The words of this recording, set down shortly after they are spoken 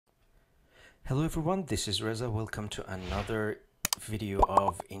Hello everyone, this is Reza. Welcome to another video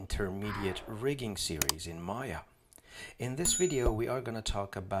of intermediate rigging series in Maya. In this video we are going to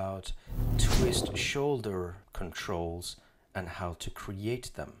talk about twist shoulder controls and how to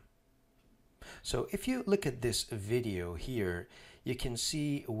create them. So if you look at this video here, you can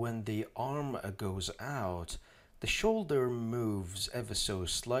see when the arm goes out, the shoulder moves ever so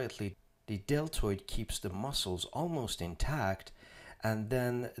slightly. The deltoid keeps the muscles almost intact, and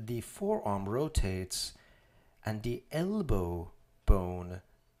then the forearm rotates and the elbow bone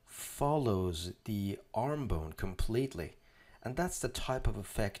follows the arm bone completely. And that's the type of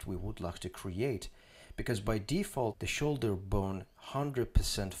effect we would like to create, because by default the shoulder bone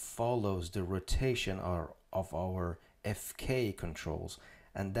 100% follows the rotation of our FK controls,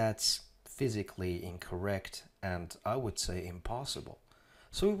 and that's physically incorrect and I would say impossible.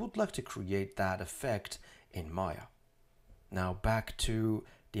 So we would like to create that effect in Maya. Now back to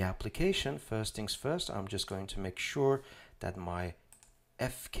the application. First things first, I'm just going to make sure that my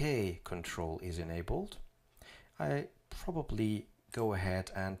FK control is enabled. I probably go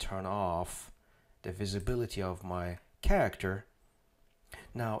ahead and turn off the visibility of my character.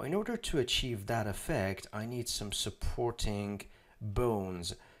 Now in order to achieve that effect, I need some supporting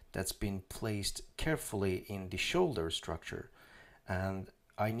bones that's been placed carefully in the shoulder structure, and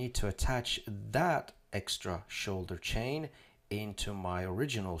I need to attach that extra shoulder chain into my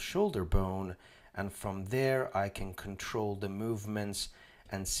original shoulder bone, and from there I can control the movements.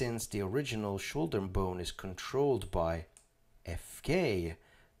 And since the original shoulder bone is controlled by FK,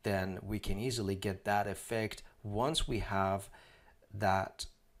 then we can easily get that effect once we have that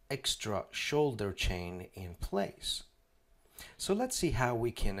extra shoulder chain in place. So let's see how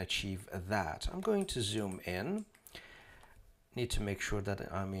we can achieve that. I'm going to zoom in. Need to make sure that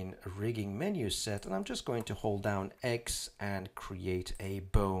I'm in rigging menu set, and I'm just going to hold down X and create a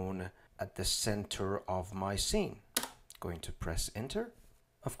bone at the center of my scene. Going to press enter.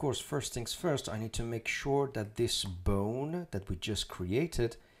 Of course, first things first, I need to make sure that this bone that we just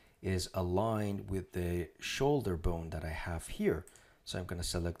created is aligned with the shoulder bone that I have here. So I'm going to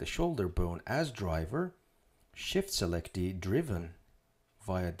select the shoulder bone as driver, shift select the driven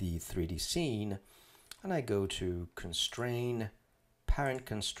via the 3D scene, and I go to constrain, parent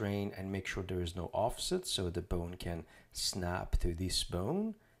constrain, and make sure there is no offset so the bone can snap to this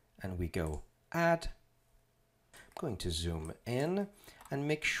bone, and we go add. I'm going to zoom in and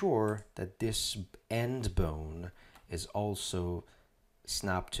make sure that this end bone is also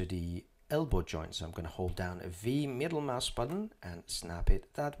snapped to the elbow joint. So I'm going to hold down a V middle mouse button and snap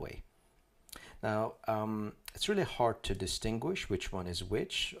it that way. Now, it's really hard to distinguish which one is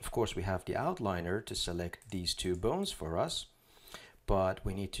which. Of course, we have the outliner to select these two bones for us, but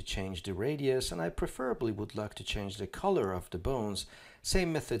we need to change the radius, and I preferably would like to change the color of the bones.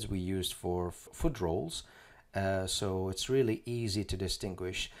 Same methods we used for foot rolls, so it's really easy to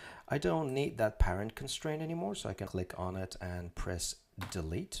distinguish. I don't need that parent constraint anymore, so I can click on it and press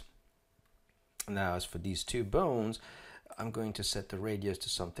delete. Now, as for these two bones, I'm going to set the radius to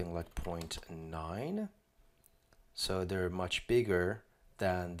something like 0.9, so they're much bigger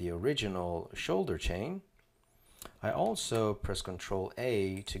than the original shoulder chain. I also press Ctrl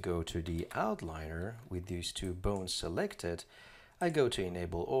A to go to the outliner with these two bones selected. I go to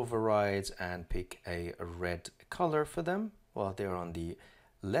enable overrides and pick a red color for them. Well, they're on the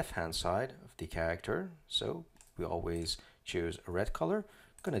left hand side of the character, so we always choose a red color.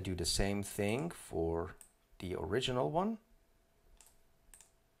 I'm going to do the same thing for the original one.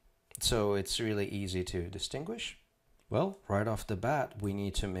 So it's really easy to distinguish. Well, right off the bat, we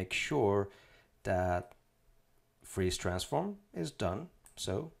need to make sure that freeze transform is done.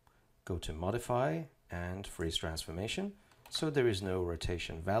 So go to modify and freeze transformation. So there is no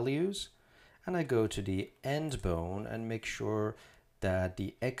rotation values. And I go to the end bone and make sure that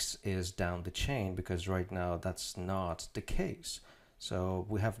the X is down the chain, because right now that's not the case. So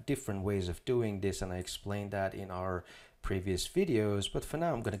we have different ways of doing this, and I explained that in our previous videos, but for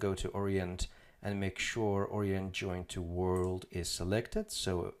now I'm going to go to orient and make sure orient joint to world is selected,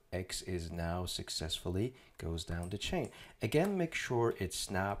 so X is now successfully goes down the chain. Again, make sure it's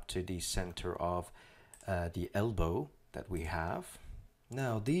snapped to the center of the elbow that we have.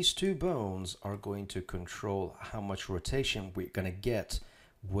 Now these two bones are going to control how much rotation we're going to get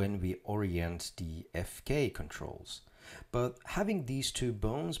when we orient the FK controls. But having these two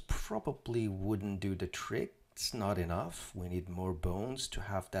bones probably wouldn't do the trick. It's not enough. We need more bones to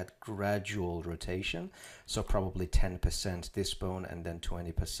have that gradual rotation. So probably 10% this bone, and then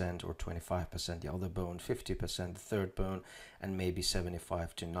 20% or 25% the other bone, 50% the third bone, and maybe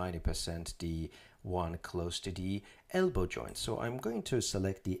 75 to 90% the one close to the elbow joint. So I'm going to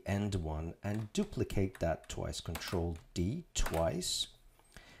select the end one and duplicate that twice. Control D twice.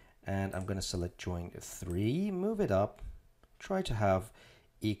 And I'm going to select joint 3, move it up, try to have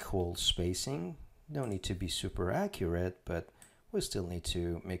equal spacing. No need to be super accurate, but we still need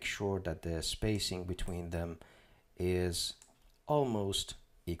to make sure that the spacing between them is almost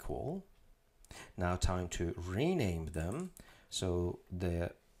equal. Now time to rename them. So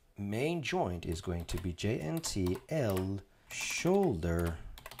the main joint is going to be JNTL shoulder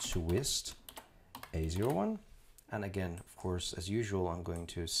twist A01. And again, of course, as usual, I'm going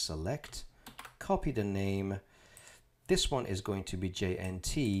to select, copy the name. This one is going to be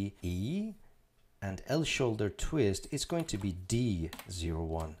JNTE, and L shoulder twist is going to be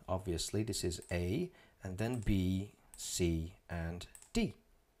D01. Obviously, this is A, and then B, C, and D.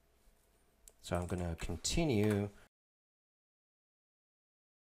 So I'm going to continue.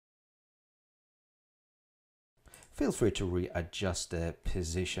 Feel free to readjust the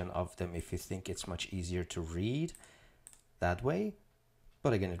position of them if you think it's much easier to read that way.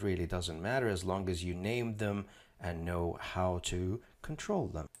 But again, it really doesn't matter as long as you name them and know how to control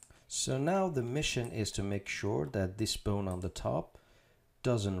them. So now the mission is to make sure that this bone on the top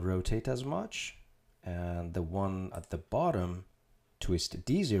doesn't rotate as much, and the one at the bottom, twist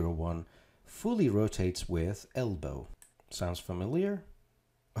D01, fully rotates with elbow. Sounds familiar?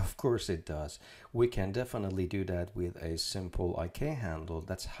 Of course it does. We can definitely do that with a simple IK handle.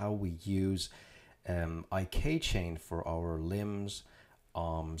 That's how we use IK chain for our limbs,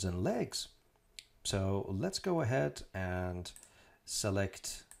 arms, and legs. So let's go ahead and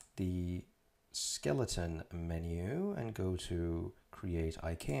select the skeleton menu and go to create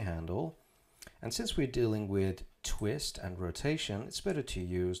IK handle. And since we're dealing with twist and rotation, it's better to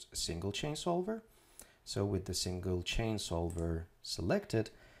use single chain solver. So with the single chain solver selected,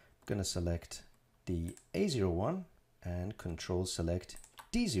 I'm going to select the A01 and control select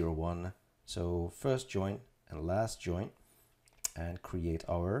D01. So first joint and last joint, and create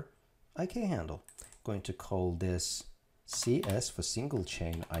our IK handle. Going to call this CS for single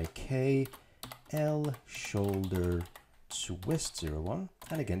chain IK L shoulder twist 01.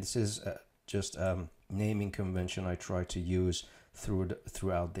 And again, this is just naming convention I try to use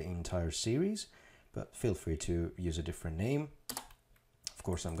throughout the entire series, but feel free to use a different name. Of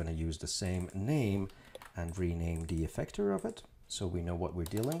course, I'm going to use the same name and rename the effector of it so we know what we're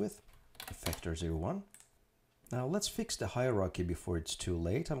dealing with. Effector 01. Now let's fix the hierarchy before it's too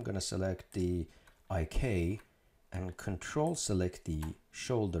late. I'm going to select the IK and control select the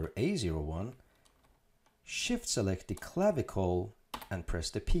shoulder A01, shift select the clavicle and press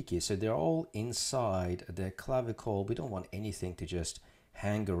the P key. So they're all inside the clavicle. We don't want anything to just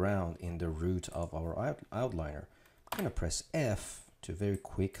hang around in the root of our outliner. I'm going to press F to very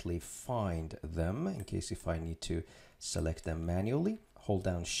quickly find them in case if I need to select them manually. Hold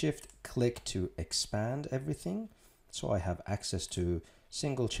down shift, click to expand everything. So I have access to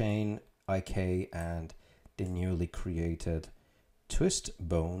single chain, IK, and the newly created twist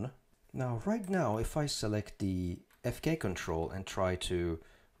bone. Now, right now, if I select the FK control and try to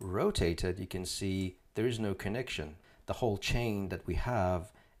rotate it, you can see there is no connection. The whole chain that we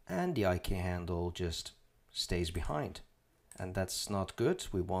have and the IK handle just stays behind. And that's not good.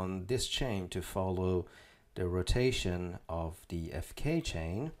 We want this chain to follow the rotation of the FK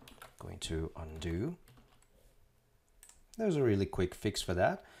chain. Going to undo. There's a really quick fix for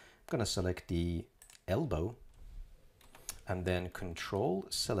that. I'm going to select the elbow and then control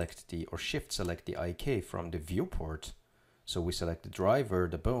select the or shift select the IK from the viewport. So we select the driver,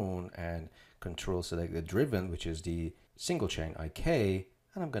 the bone, and control select the driven, which is the single chain IK.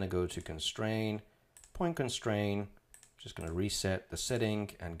 And I'm going to go to constrain, point constrain. Just going to reset the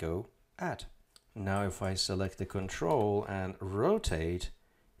setting and go add. Now if I select the control and rotate,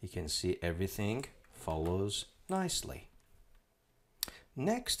 you can see everything follows nicely.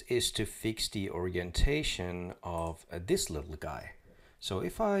 Next is to fix the orientation of this little guy. So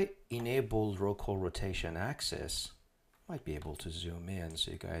if I enable roll call rotation axis, might be able to zoom in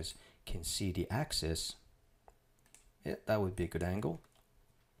so you guys can see the axis. Yeah, that would be a good angle.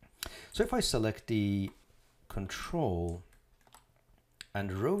 So if I select the control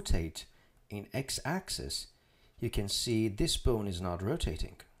and rotate in x-axis, you can see this bone is not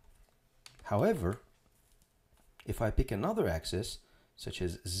rotating. However, if I pick another axis, such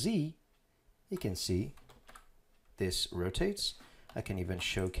as Z, you can see this rotates. I can even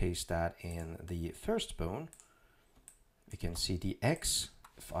showcase that in the first bone. You can see the X.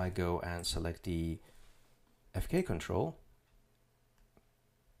 If I go and select the FK control,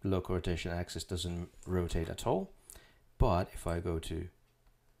 local rotation axis doesn't rotate at all. But if I go to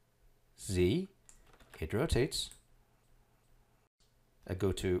Z, it rotates. I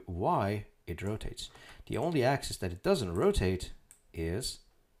go to Y, it rotates. The only axis that it doesn't rotate is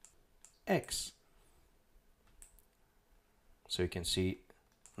X. So you can see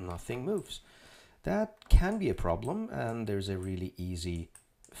nothing moves. That can be a problem, and there's a really easy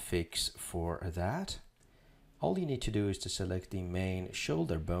fix for that. All you need to do is to select the main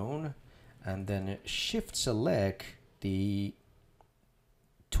shoulder bone and then shift select the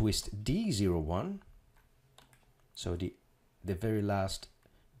twist D01. So the very last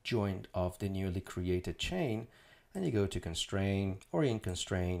joint of the newly created chain, and you go to constrain, orient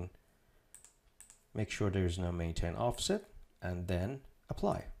constrain, make sure there's no maintain offset, and then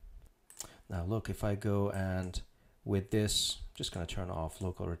apply. Now look, if I go and with this, just going to turn off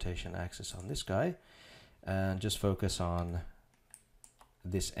local rotation axis on this guy and just focus on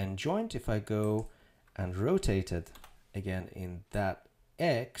this end joint. If I go and rotate it again in that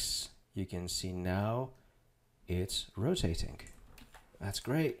X, you can see now it's rotating. That's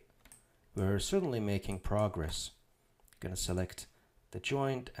great. We're certainly making progress. Going to select the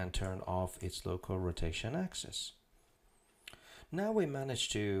joint and turn off its local rotation axis. Now we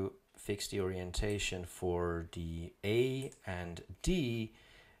managed to fix the orientation for the A and D.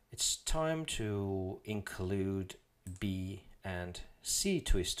 It's time to include B and C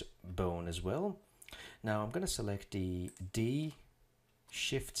twist bone as well. Now I'm going to select the D,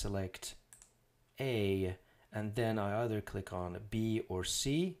 shift select A, and then I either click on B or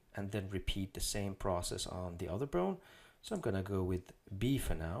C and then repeat the same process on the other bone. So I'm going to go with B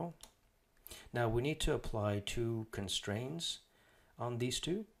for now. Now we need to apply two constraints on these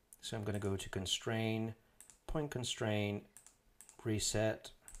two. So I'm going to go to constrain, point constraint, reset,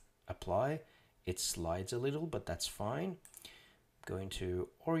 apply. It slides a little, but that's fine. Going to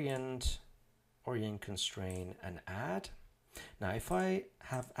orient, orient constraint, and add. Now if I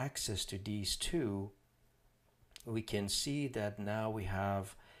have access to these two, we can see that now we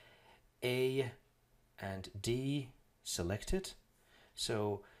have A and D selected.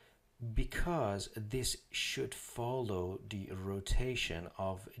 So because this should follow the rotation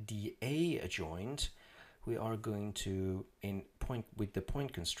of the A joint, we are going to, with the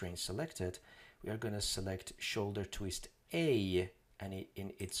point constraint selected, we are going to select shoulder twist A, and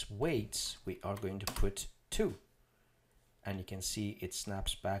in its weights we are going to put 2, and you can see it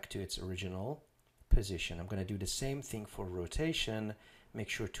snaps back to its original position. I'm going to do the same thing for rotation. Make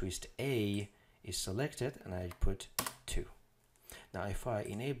sure twist A is selected and I put 2. Now if I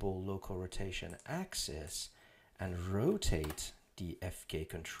enable local rotation axis and rotate the FK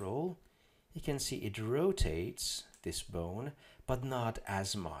control, you can see it rotates this bone, but not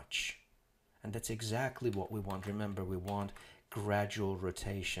as much. And that's exactly what we want. Remember, we want gradual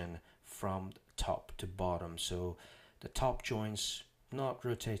rotation from top to bottom. So the top joints not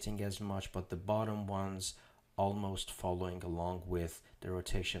rotating as much, but the bottom ones almost following along with the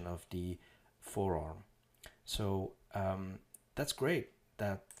rotation of the forearm. So that's great.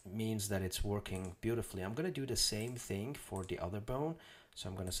 That means that it's working beautifully. I'm going to do the same thing for the other bone. So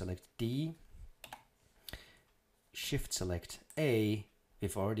I'm going to select D, shift select A.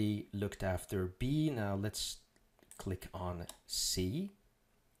 We've already looked after B. Now let's click on C.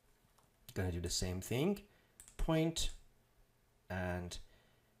 Going to do the same thing. Point and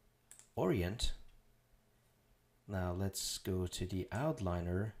orient. Now let's go to the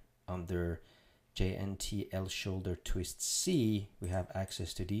outliner under JNTL shoulder twist C. We have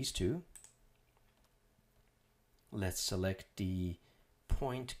access to these two. Let's select the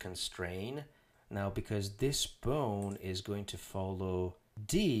point constraint. Now because this bone is going to follow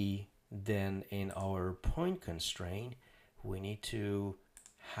D, then in our point constraint we need to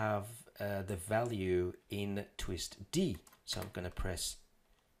have the value in twist D. So I'm going to press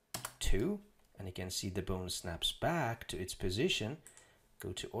 2, and you can see the bone snaps back to its position.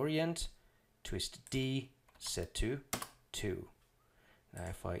 Go to orient, twist D, set to 2. Now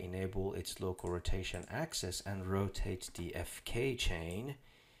if I enable its local rotation axis and rotate the FK chain,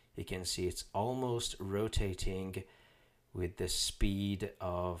 you can see it's almost rotating with the speed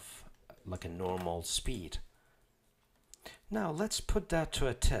of like a normal speed. Now let's put that to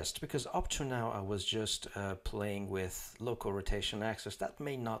a test, because up to now I was just playing with local rotation axis. That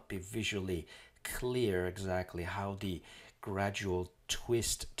may not be visually clear exactly how the gradual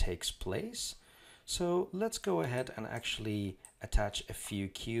twist takes place. So let's go ahead and actually attach a few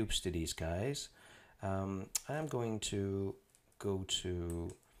cubes to these guys. I'm going to go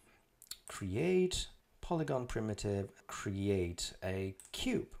to create, polygon primitive, create a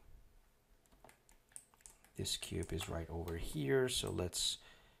cube. This cube is right over here, so let's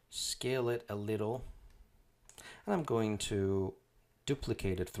scale it a little. And I'm going to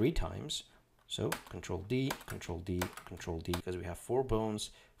duplicate it 3 times. So Control D, Control D, Control D, because we have 4 bones,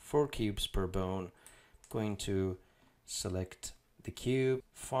 4 cubes per bone. Going to select the cube,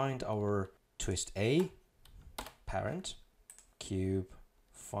 find our twist A, parent, cube,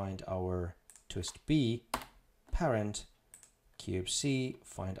 find our twist B, parent, cube C,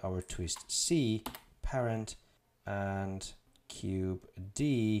 find our twist C, parent, and cube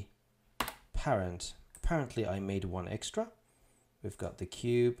D, parent. Apparently I made one extra. We've got the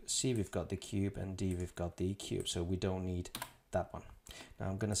cube, C we've got the cube, and D we've got the cube, so we don't need that one. Now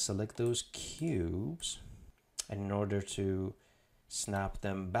I'm going to select those cubes, and in order to snap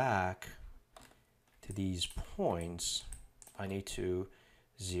them back to these points, I need to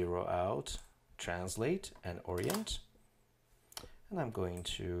zero out, translate, and orient. And I'm going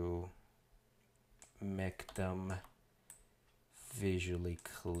to make them visually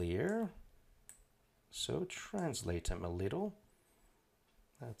clear. So translate them a little.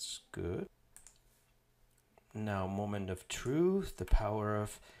 That's good. Now, moment of truth, the power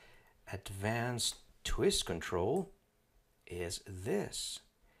of advanced twist control is this,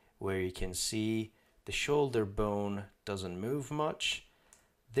 where you can see the shoulder bone doesn't move much.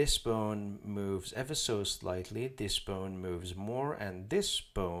 This bone moves ever so slightly, this bone moves more, and this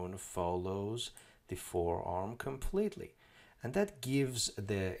bone follows the forearm completely. And that gives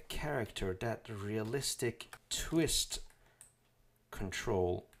the character that realistic twist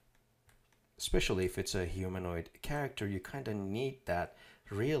control. Especially if it's a humanoid character, you kind of need that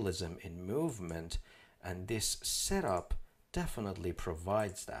realism in movement, and this setup definitely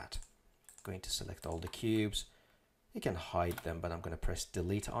provides that. I'm going to select all the cubes. You can hide them, but I'm going to press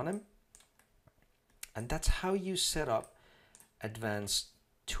delete on them. And that's how you set up advanced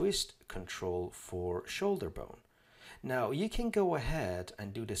twist control for shoulder bone. Now you can go ahead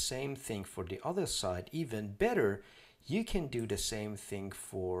and do the same thing for the other side. Even better, you can do the same thing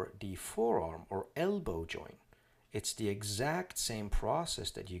for the forearm or elbow joint. It's the exact same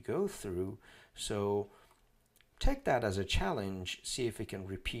process that you go through. So take that as a challenge. See if we can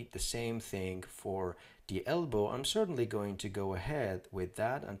repeat the same thing for the elbow. I'm certainly going to go ahead with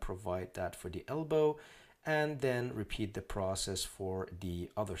that and provide that for the elbow, and then repeat the process for the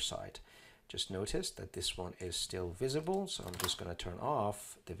other side. Just notice that this one is still visible, so I'm just going to turn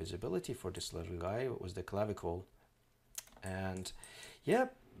off the visibility for this little guy. It was the clavicle. And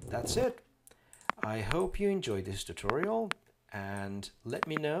yep, that's it. I hope you enjoyed this tutorial, and let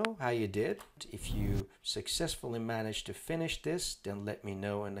me know how you did. If you successfully managed to finish this, then let me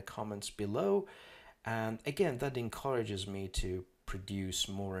know in the comments below. And again, that encourages me to produce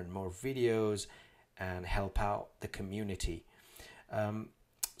more and more videos and help out the community.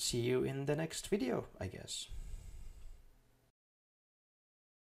 See you in the next video, I guess.